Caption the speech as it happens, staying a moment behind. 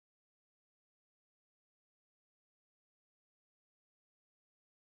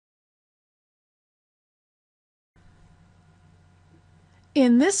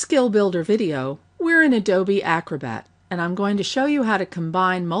In this Skill Builder video, we're in Adobe Acrobat, and I'm going to show you how to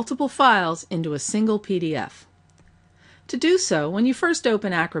combine multiple files into a single PDF. To do so, when you first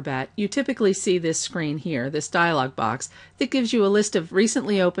open Acrobat, you typically see this screen here, this dialog box, that gives you a list of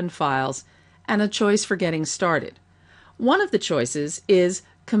recently opened files and a choice for getting started. One of the choices is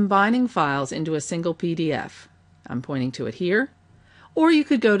combining files into a single PDF. I'm pointing to it here. Or you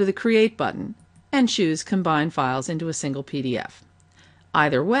could go to the Create button and choose Combine Files into a single PDF.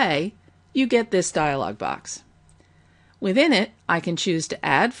 Either way, you get this dialog box. Within it, I can choose to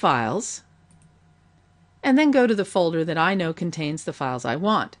add files and then go to the folder that I know contains the files I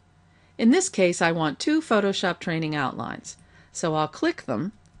want. In this case, I want 2 Photoshop training outlines, so I'll click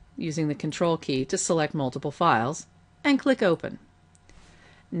them using the Control key to select multiple files and click Open.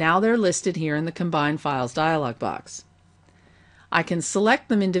 Now they're listed here in the Combine Files dialog box. I can select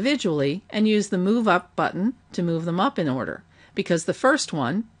them individually and use the Move Up button to move them up in order, because the first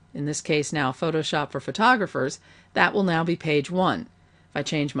one, in this case now Photoshop for Photographers, that will now be page 1. If I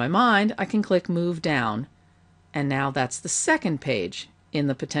change my mind, I can click Move Down, and now that's the second page in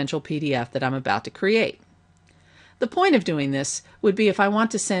the potential PDF that I'm about to create. The point of doing this would be if I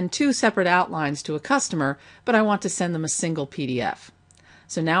want to send 2 separate outlines to a customer, but I want to send them a single PDF.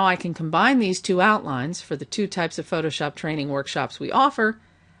 So now I can combine these 2 outlines for the 2 types of Photoshop training workshops we offer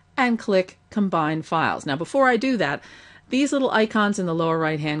and click Combine Files. Now before I do that, these little icons in the lower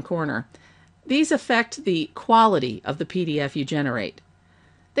right hand corner, these affect the quality of the PDF you generate.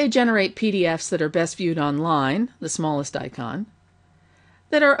 They generate PDFs that are best viewed online, the smallest icon,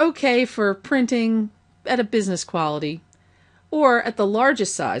 that are okay for printing at a business quality, or at the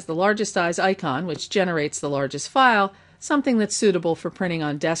largest size icon, which generates the largest file, something that's suitable for printing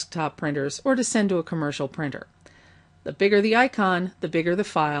on desktop printers or to send to a commercial printer. The bigger the icon, the bigger the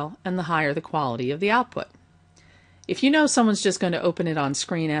file, and the higher the quality of the output. If you know someone's just going to open it on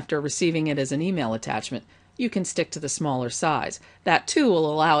screen after receiving it as an email attachment, you can stick to the smaller size. That too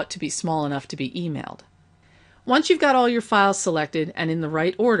will allow it to be small enough to be emailed. Once you've got all your files selected and in the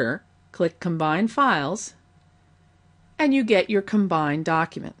right order, click Combine Files, and you get your combined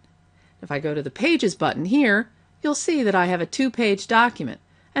document. If I go to the Pages button here, you'll see that I have a 2-page document,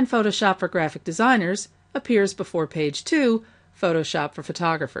 and Photoshop for Graphic Designers appears before page 2, Photoshop for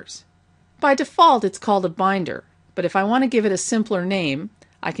Photographers. By default, it's called a binder, but if I want to give it a simpler name,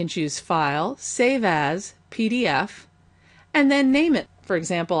 I can choose File, Save As, PDF, and then name it. For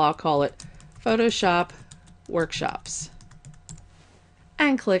example, I'll call it Photoshop Workshops,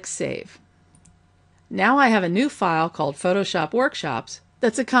 and click Save. Now I have a new file called Photoshop Workshops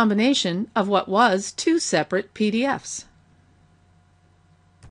that's a combination of what was 2 separate PDFs.